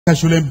I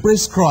should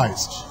embrace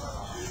Christ.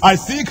 I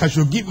think I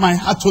should give my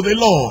heart to the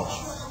Lord.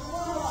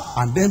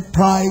 And then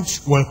pride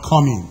will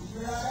come in.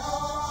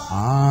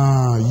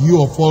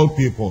 You of all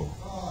people.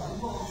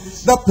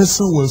 That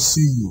person will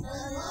see you.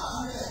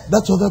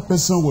 That other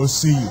person will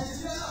see you.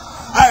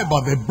 How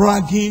about the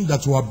bragging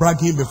that you were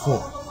bragging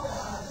before?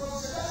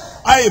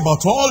 How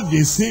about all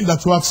these things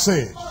that you have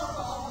said?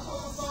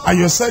 And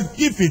you said,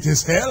 if it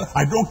is hell,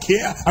 I don't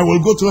care, I will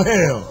go to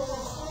hell.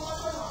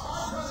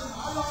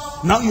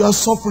 Now you are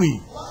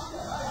suffering.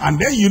 And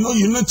then you know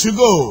you need to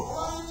go.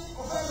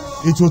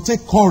 It will take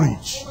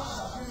courage.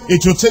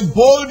 It will take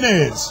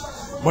boldness.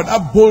 But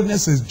that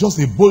boldness is just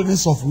a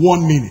boldness of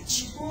 1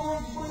 minute.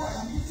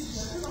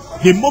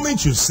 The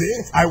moment you say,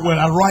 I will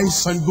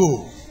arise and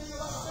go.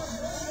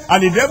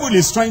 And the devil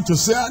is trying to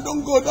say,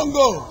 don't go, don't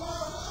go.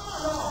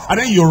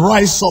 And then you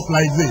rise up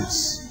like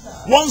this.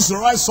 Once you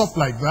rise up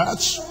like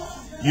that,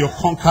 you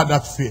conquer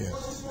that fear.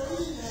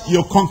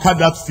 You conquer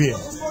that fear.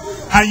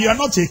 And you are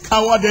not a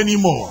coward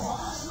anymore.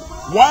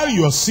 While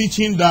you are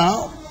sitting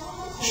down,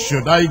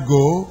 should I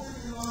go?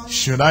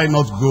 Should I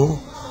not go?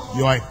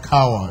 You are a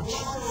coward.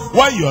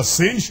 While you are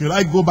saying, should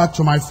I go back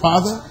to my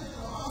father?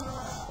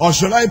 Or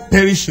should I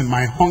perish in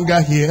my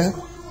hunger here?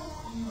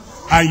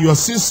 And you are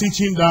still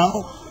sitting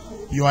down,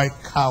 you are a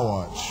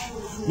coward.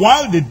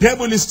 While the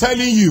devil is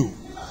telling you,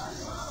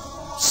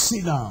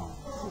 sit down.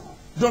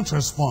 Don't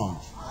respond.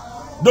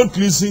 Don't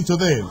listen to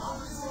them.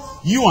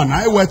 You and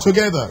I were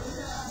together.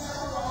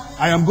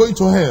 I am going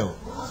to hell.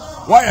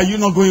 Why are you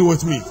not going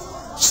with me?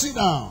 Sit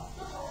down.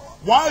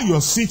 While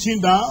you're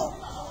sitting down,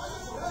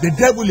 the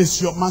devil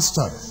is your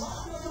master.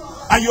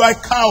 And you are a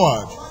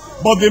coward.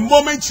 But the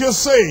moment you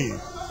say,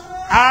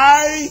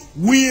 I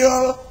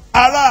will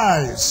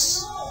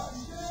arise,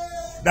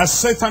 that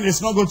Satan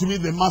is not going to be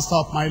the master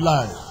of my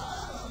life.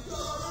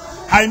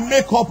 I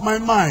make up my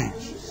mind.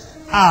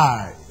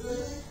 I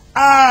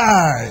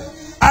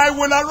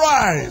will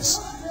arise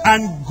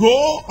and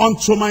go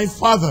unto my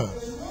father.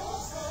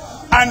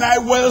 And I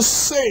will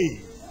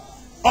say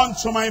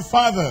unto my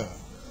father,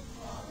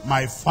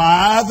 my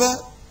father,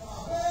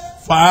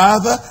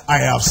 Father, I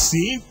have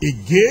sinned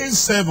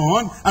against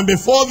heaven and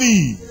before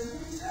thee.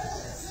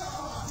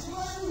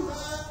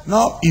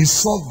 Now, he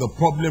solved the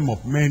problem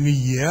of many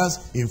years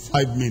in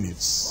 5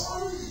 minutes.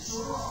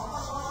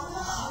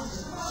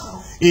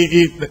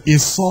 He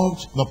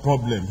solved the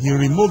problem. He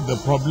removed the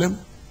problem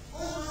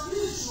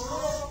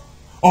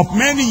of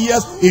many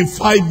years in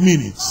 5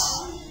 minutes.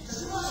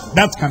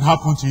 That can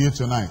happen to you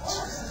tonight.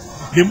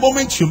 The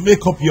moment you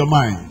make up your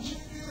mind,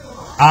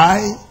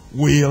 I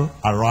will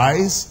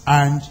arise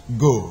and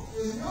go.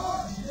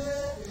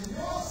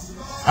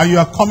 And you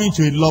are coming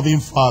to a loving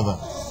Father.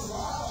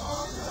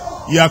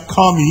 You are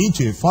coming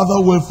to a Father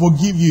who will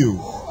forgive you.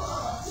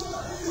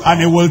 And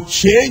he will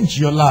change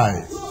your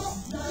life.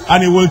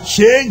 And he will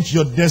change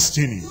your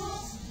destiny.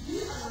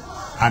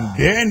 And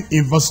then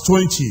in verse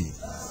 20,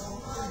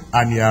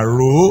 and he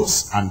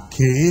arose and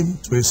came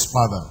to his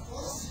father.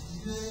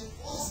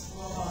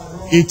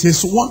 It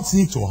is one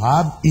thing to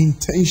have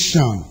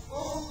intention.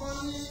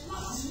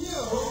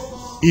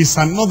 It's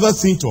another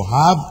thing to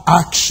have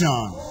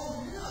action.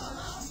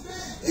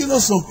 You know,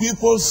 some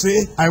people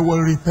say, I will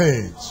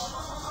repent.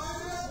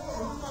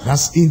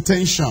 That's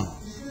intention.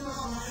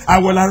 I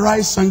will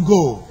arise and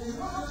go.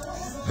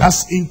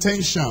 That's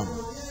intention.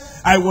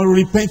 I will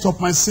repent of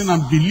my sin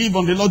and believe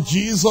on the Lord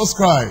Jesus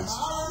Christ.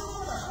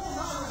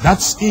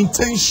 That's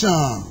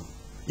intention.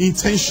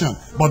 Intention.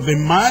 But the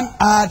man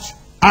had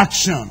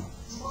action.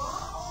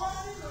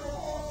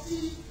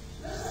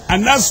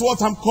 And that's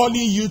what I'm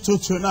calling you to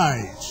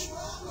tonight.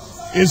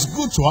 It's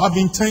good to have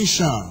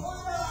intention.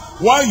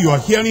 While you are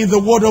hearing the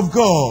word of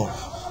God,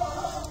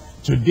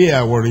 today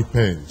I will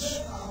repent.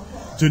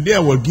 Today I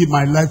will give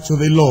my life to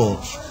the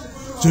Lord.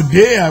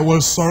 Today I will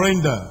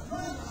surrender.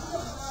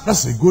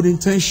 That's a good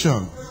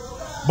intention.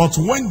 But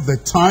when the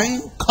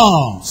time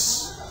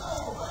comes,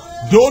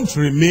 don't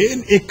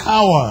remain a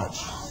coward.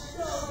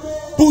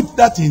 Put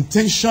that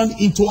intention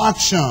into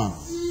action.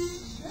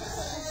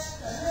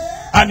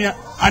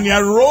 And he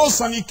arose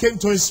and he came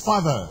to his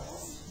father.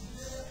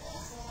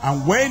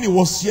 And when he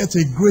was yet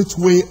a great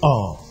way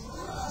off,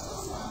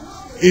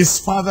 his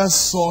father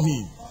saw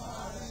him.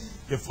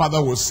 The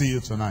Father will see you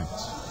tonight.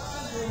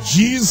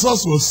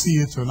 Jesus will see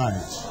you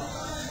tonight.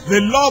 The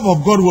love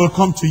of God will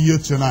come to you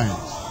tonight.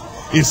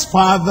 His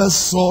father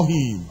saw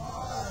him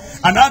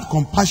and had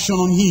compassion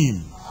on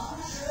him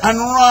and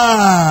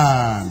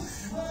ran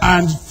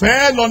and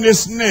fell on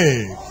his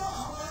neck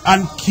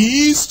and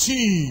kissed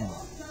him.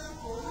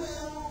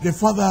 The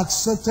Father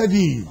accepted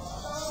him.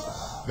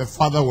 The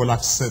Father will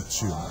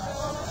accept you.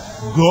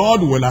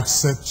 God will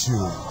accept you.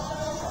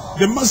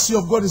 The mercy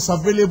of God is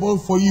available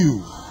for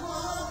you.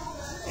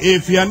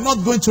 If you are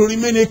not going to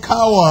remain a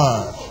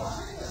coward.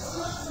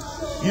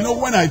 You know,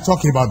 when I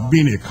talk about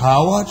being a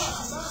coward,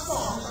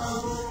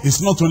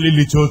 it's not only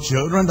little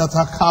children that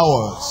are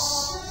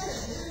cowards.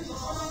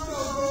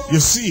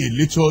 You see, a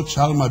little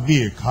child might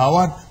be a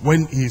coward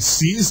when he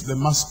sees the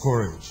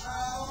masquerade.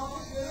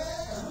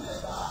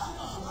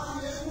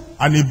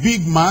 And a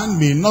big man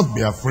may not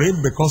be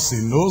afraid because he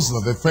knows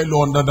that the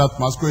fellow under that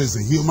mask is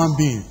a human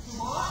being.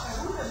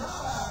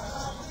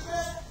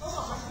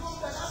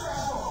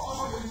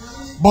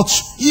 But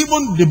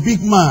even the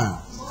big man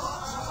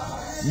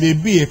may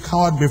be a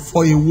coward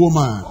before a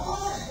woman.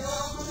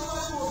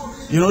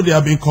 You know, they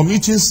have been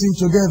committing sin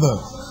together.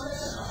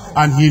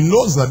 And he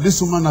knows that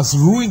this woman has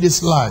ruined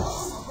his life.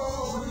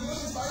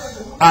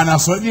 And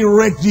has already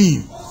wrecked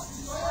him.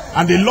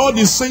 And the Lord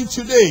is saying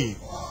today,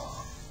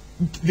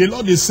 the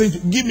Lord is saying,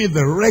 give me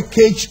the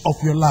wreckage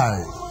of your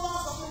life.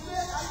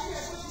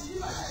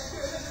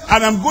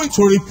 And I'm going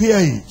to repair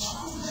it.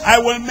 I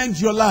will mend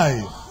your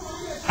life.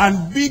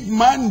 And big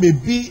man may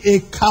be a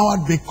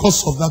coward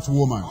because of that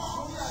woman.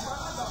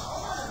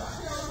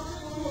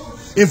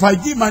 If I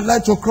give my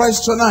life to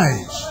Christ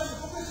tonight,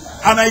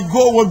 and I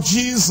go with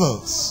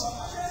Jesus,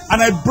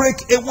 and I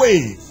break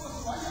away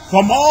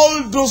from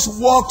all those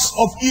works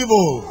of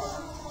evil,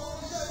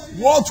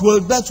 what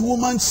will that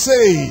woman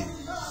say?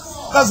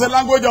 That's the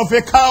language of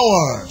a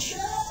coward.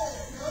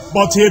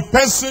 But a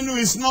person who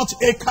is not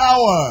a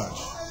coward,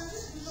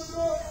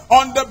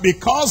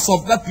 because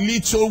of that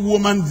little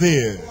woman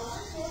there,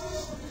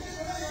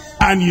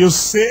 and you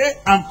say,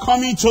 I'm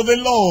coming to the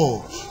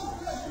Lord,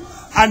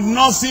 and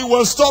nothing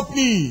will stop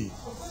me.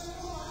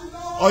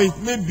 Or it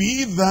may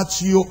be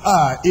that you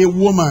are a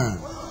woman,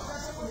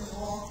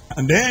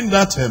 and then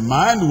that a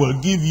man will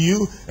give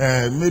you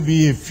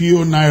maybe a few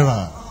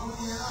naira,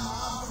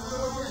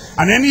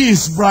 and then he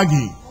is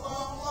bragging,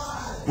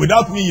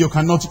 without me you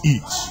cannot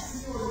eat,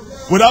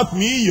 without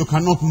me you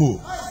cannot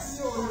move.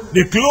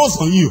 The clothes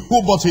on you,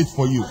 who bought it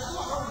for you?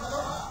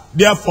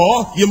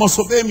 Therefore you must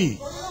obey me,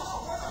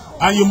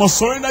 and you must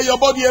surrender your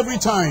body every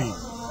time.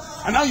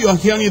 And now you are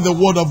hearing the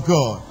word of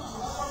God,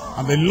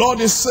 and the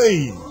Lord is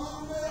saying,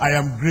 I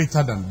am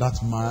greater than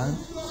that man.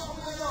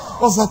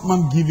 What's that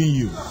man giving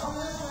you?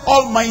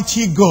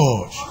 Almighty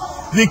God,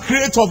 the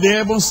creator of the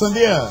heavens and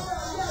the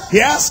earth. He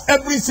has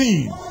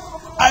everything,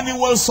 and he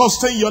will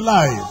sustain your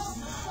life.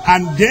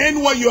 And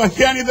then when you are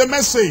hearing the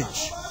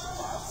message,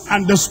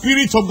 and the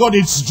Spirit of God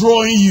is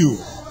drawing you,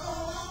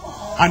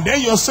 and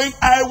then you're saying,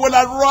 I will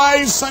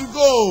arise and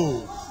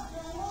go.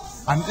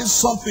 And there's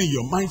something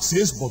your mind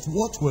says, but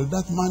what will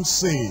that man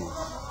say?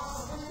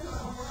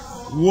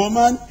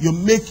 Woman, you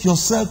make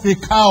yourself a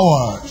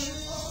coward.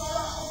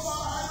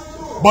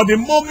 But the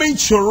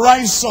moment you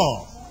rise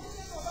up,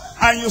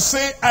 and you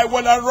say, I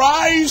will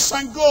arise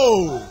and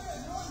go,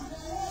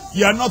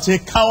 you are not a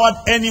coward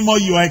anymore,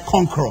 you are a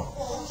conqueror.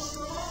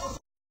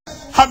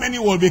 How many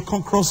will be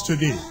conquerors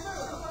today?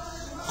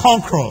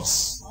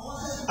 Conquerors.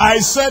 I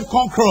said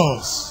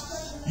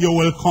conquerors. You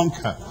will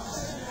conquer.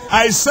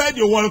 I said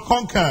you will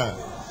conquer.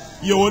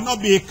 You will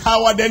not be a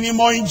coward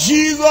anymore in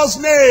Jesus'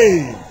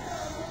 name.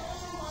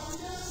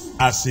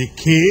 As he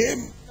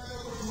came,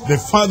 the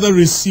Father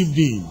received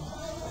him.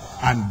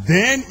 And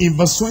then in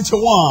verse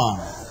 21,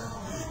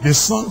 the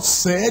Son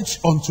said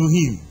unto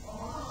him,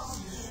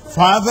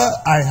 Father,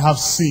 I have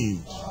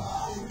sinned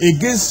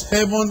against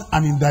heaven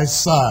and in thy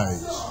sight.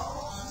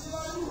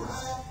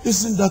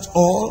 Isn't that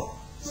all?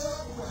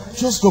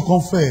 Just to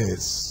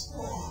confess.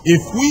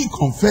 If we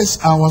confess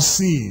our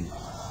sin,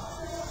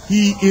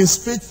 he is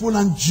faithful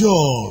and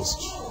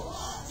just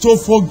to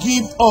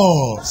forgive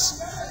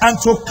us and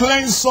to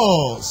cleanse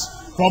us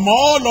from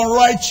all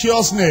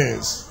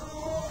unrighteousness.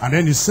 And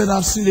then he said,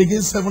 I've sinned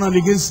against heaven and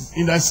against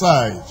in thy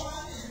sight.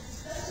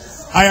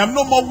 I am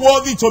no more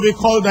worthy to be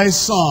called thy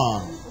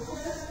son.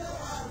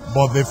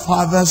 But the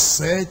Father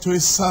said to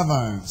his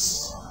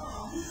servants,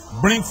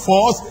 bring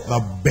forth the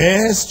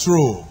best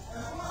robe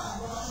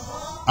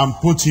and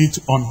put it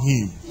on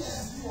him.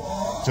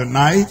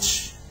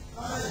 Tonight,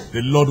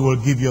 the Lord will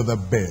give you the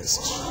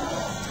best.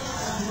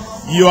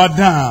 You are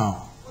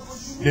down,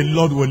 the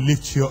Lord will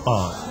lift you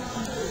up.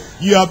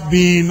 You have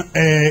been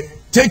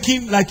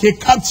taken like a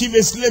captive,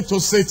 a slave to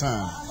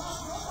Satan.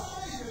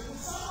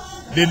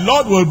 The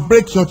Lord will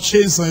break your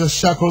chains and your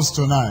shackles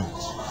tonight.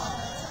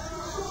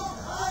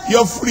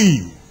 You're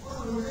free.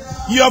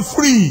 You're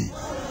free.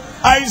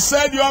 I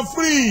said you are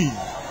free.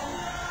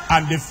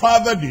 And the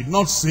Father did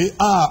not say,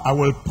 I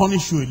will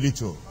punish you a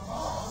little.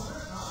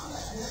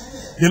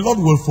 The Lord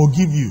will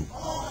forgive you.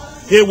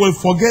 He will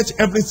forget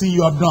everything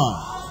you have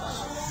done.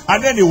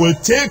 And then he will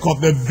take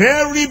of the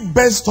very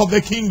best of the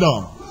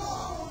kingdom.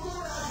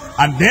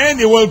 And then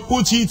he will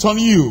put it on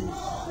you.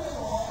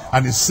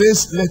 And he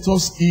says, let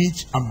us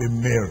eat and be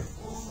merry.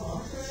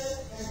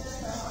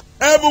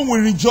 Heaven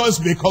will rejoice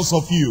because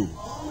of you.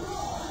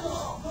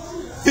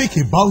 Think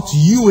about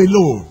you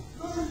alone.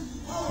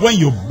 When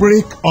you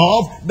break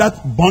off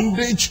that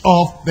bondage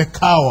of the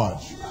coward.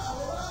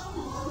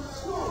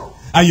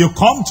 And you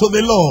come to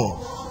the Lord.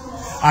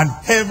 And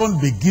heaven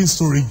begins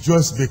to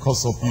rejoice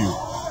because of you.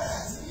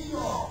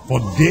 For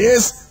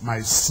this,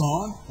 my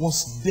son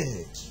was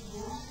dead.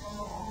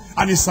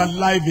 And is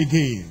alive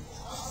again.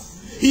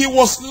 He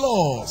was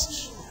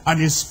lost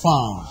and is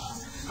found.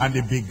 And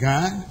they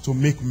began to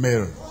make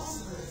merry.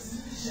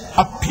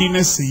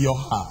 Happiness in your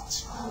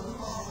heart.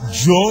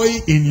 Joy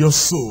in your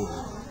soul.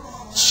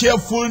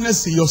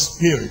 cheerfulness in your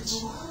spirit,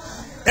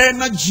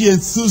 energy,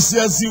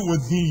 enthusiasm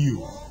within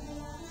you.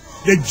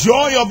 The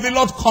joy of the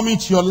Lord coming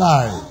to your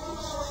life.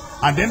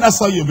 And then that's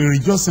how you'll be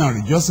rejoicing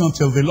and rejoicing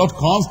until the Lord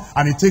comes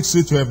and He takes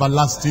you to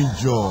everlasting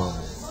joy.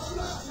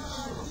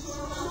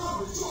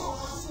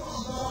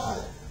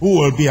 Who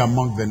will be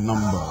among the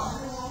number?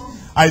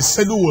 I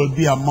said, who will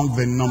be among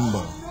the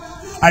number?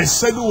 I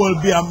said, who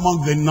will be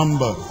among the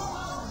number?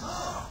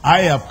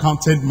 I have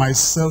counted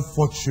myself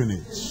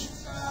fortunate.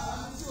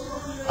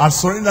 I've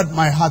surrendered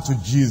my heart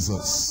to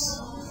Jesus.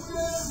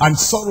 And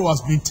sorrow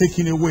has been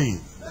taken away.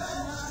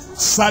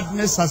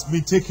 Sadness has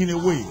been taken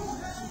away.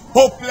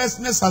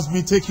 Hopelessness has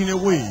been taken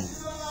away.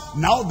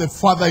 Now the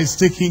Father is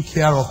taking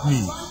care of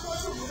me.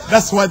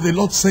 That's why the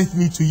Lord sent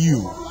me to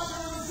you.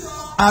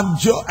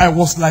 I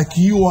was like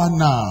you are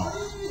now.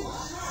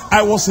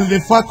 I was in the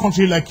far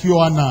country like you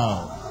are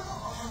now.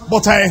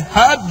 But I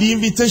had the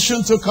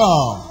invitation to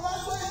come.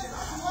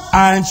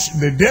 And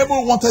the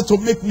devil wanted to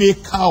make me a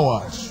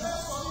coward.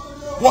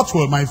 What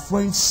will my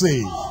friends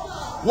say?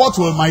 What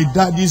will my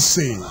daddy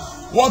say?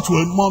 What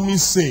will mommy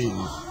say?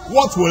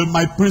 What will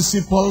my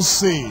principal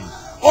say?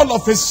 All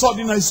of a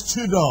sudden I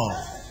stood up.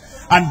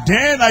 And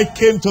then I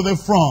came to the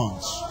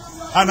front.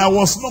 And I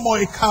was no more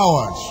a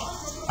coward.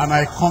 And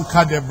I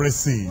conquered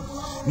everything.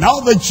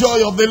 Now the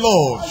joy of the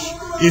Lord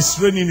is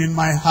reigning in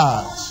my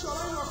heart.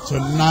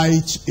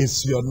 Tonight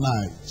is your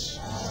night.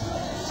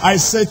 I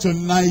say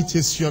tonight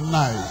is your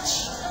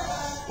night.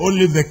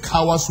 Only the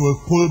cowards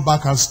will pull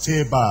back and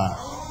stay back.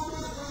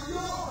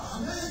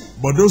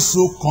 But those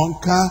who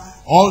conquer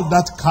all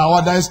that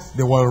cowardice,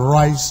 they will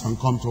rise and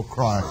come to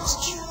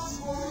Christ.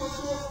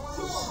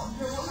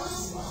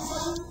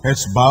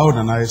 Heads bowed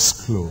and eyes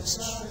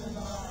closed.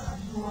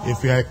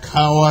 If you are a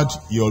coward,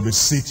 you'll be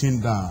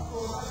sitting down.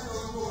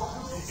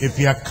 If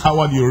you are a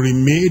coward, you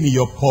remain in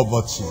your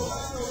poverty.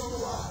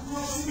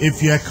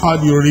 If you are a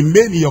coward, you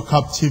remain in your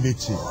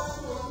captivity.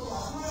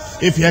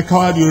 If you are a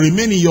coward, you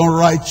remain in your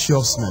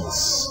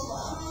righteousness.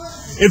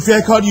 If you are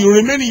a coward, you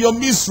remain in your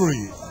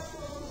misery.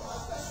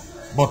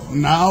 But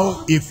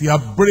now, if you are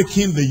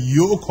breaking the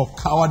yoke of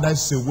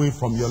cowardice away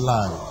from your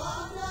life,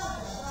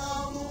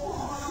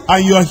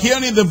 and you are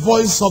hearing the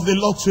voice of the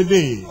Lord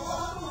today,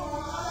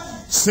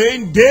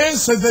 saying,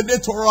 this is the day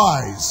to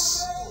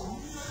rise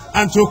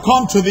and to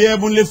come to the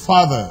Heavenly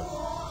Father.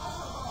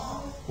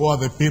 Who are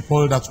the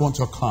people that want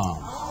to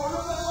come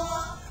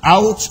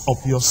out of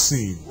your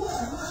sin,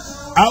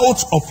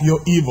 out of your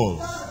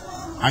evil,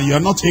 and you are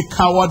not a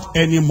coward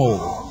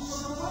anymore,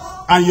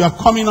 and you are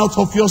coming out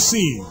of your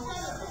sin?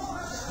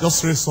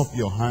 Just raise up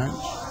your hand.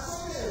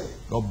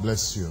 God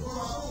bless you.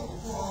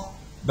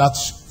 That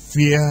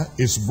fear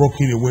is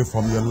broken away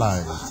from your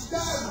life.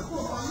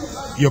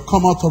 You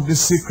come out of the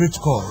secret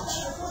court.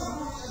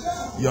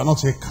 You are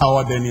not a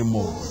coward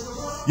anymore.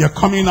 You are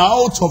coming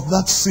out of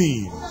that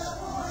sin.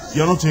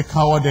 You are not a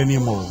coward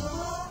anymore.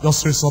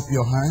 Just raise up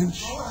your hand.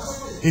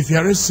 If you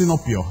are raising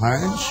up your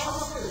hand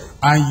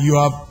and you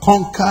have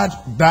conquered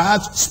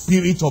that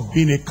spirit of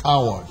being a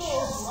coward,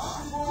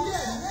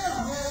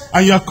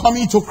 and you are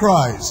coming to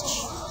Christ,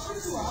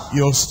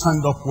 you'll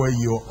stand up where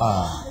you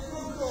are.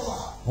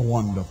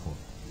 Wonderful.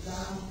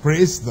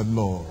 Praise the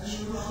Lord.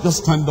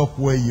 Just stand up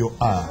where you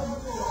are.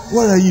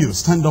 Where are you?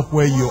 Stand up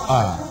where you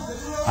are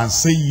and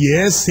say,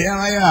 yes, here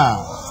I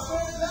am.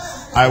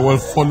 I will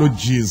follow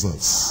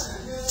Jesus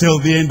till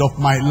the end of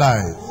my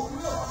life.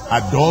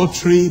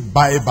 Adultery,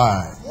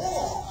 bye-bye.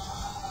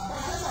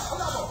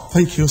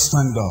 Thank you,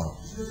 stand up.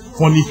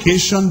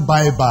 Fornication,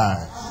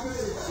 bye-bye.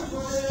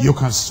 You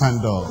can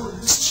stand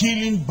up.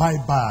 Stealing,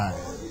 bye-bye.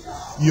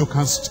 You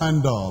can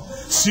stand up.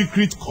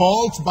 Secret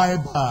cult,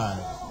 bye-bye.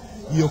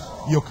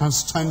 You can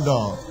stand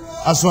up.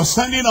 As you're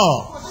standing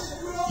up,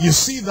 you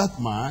see that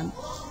man,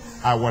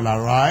 I will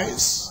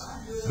arise,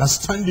 that's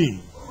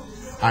standing,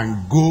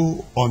 and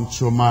go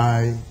unto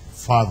my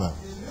Father.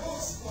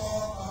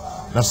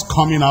 That's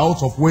coming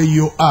out of where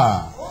you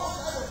are.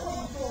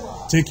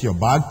 Take your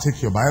bag,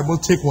 take your Bible,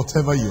 take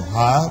whatever you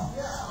have.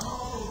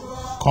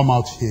 Come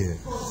out here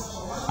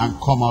and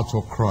come out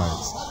to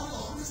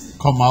Christ.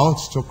 Come out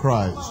to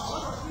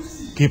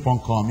Christ. Keep on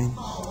coming.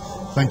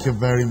 Thank you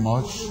very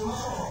much.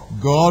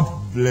 God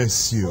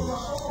bless you.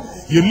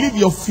 You leave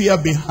your fear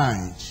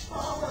behind.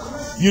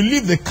 You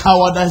leave the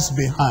cowardice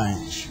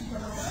behind.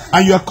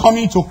 And you are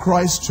coming to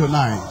Christ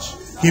tonight.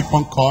 Keep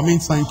on coming.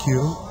 Thank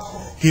you.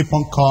 Keep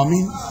on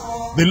coming.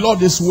 The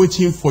Lord is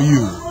waiting for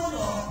you.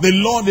 The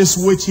Lord is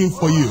waiting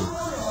for you.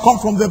 Come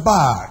from the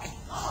back.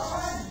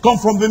 Come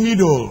from the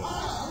middle.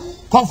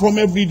 Come from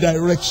every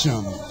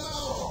direction.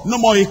 No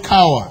more a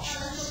coward.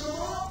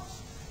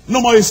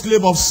 No more a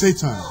slave of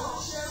Satan.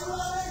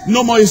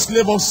 No more a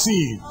slave of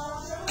sin.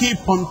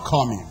 Keep on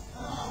coming.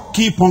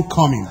 Keep on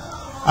coming.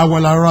 I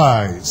will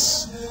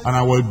arise and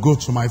I will go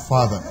to my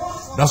Father.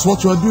 That's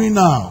what you are doing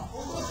now.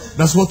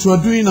 That's what you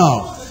are doing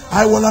now.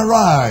 I will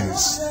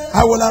arise.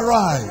 I will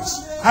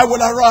arise. I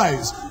will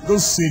arise. Don't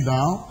sit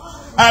down.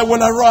 I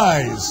will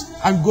arise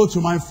and go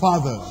to my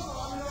Father.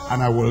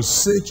 And I will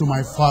say to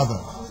my Father,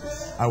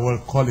 I will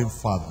call him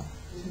Father.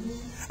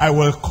 I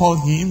will call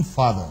him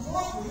Father.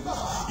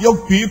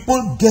 Young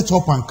people, get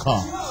up and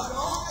come.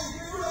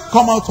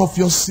 Come out of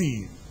your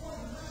sin.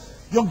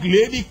 Young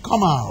lady,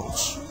 come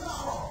out.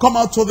 Come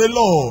out to the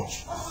Lord.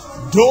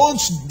 Don't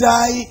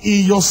die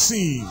in your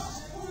sin.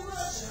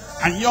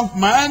 And young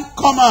man,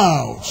 come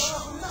out.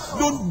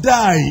 Don't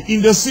die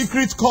in the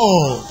secret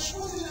court.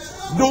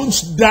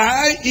 Don't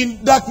die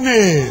in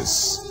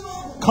darkness.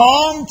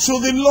 Come to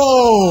the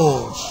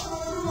Lord.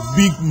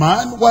 Big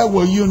man, why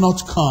will you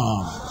not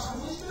come?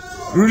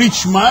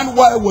 Rich man,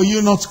 why will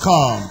you not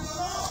come?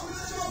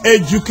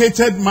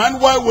 Educated man,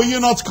 why will you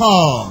not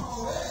come?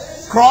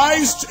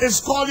 Christ is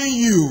calling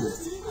you.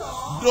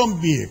 Don't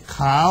be a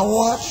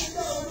coward.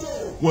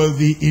 Will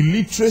the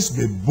illiterate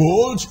be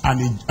bold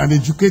and an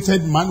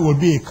educated man will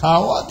be a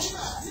coward?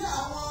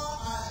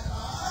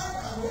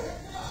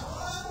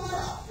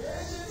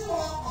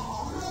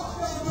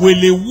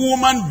 Will a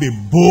woman be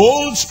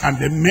bold and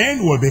the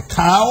men will be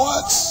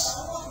cowards?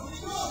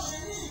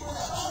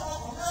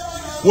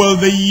 Will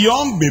the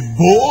young be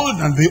bold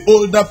and the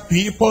older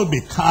people be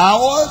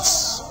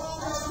cowards?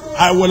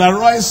 I will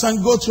arise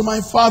and go to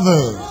my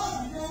Father.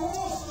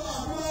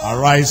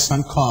 Arise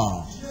and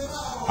come.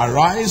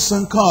 Arise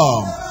and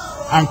come.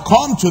 And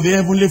come to the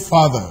Heavenly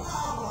Father.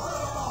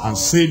 And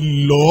say,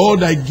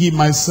 Lord, I give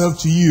myself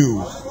to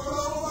you.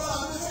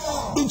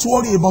 Don't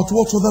worry about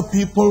what other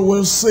people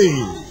will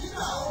say.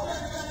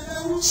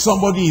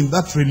 Somebody in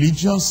that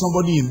religion,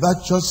 somebody in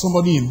that church,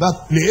 somebody in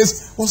that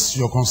place. What's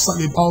your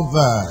concern about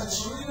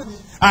that?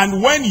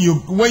 And when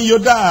you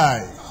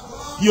die,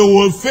 you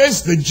will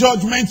face the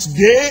judgment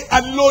day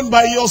alone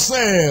by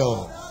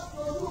yourself.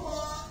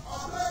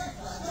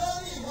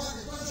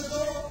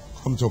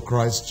 Come to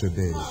Christ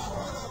today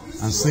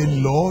and say,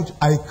 Lord,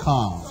 I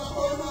come.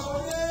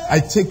 I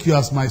take you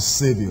as my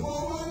Savior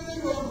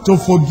to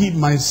forgive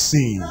my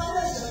sin.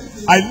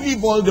 I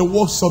leave all the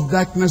works of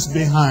darkness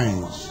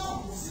behind.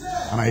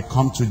 And I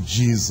come to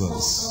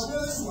Jesus.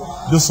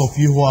 Those of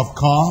you who have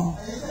come,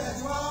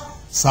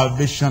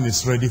 salvation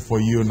is ready for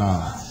you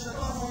now.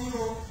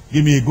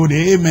 Give me a good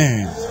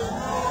amen.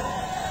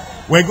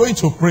 We're going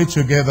to pray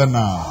together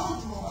now.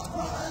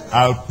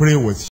 I'll pray with you.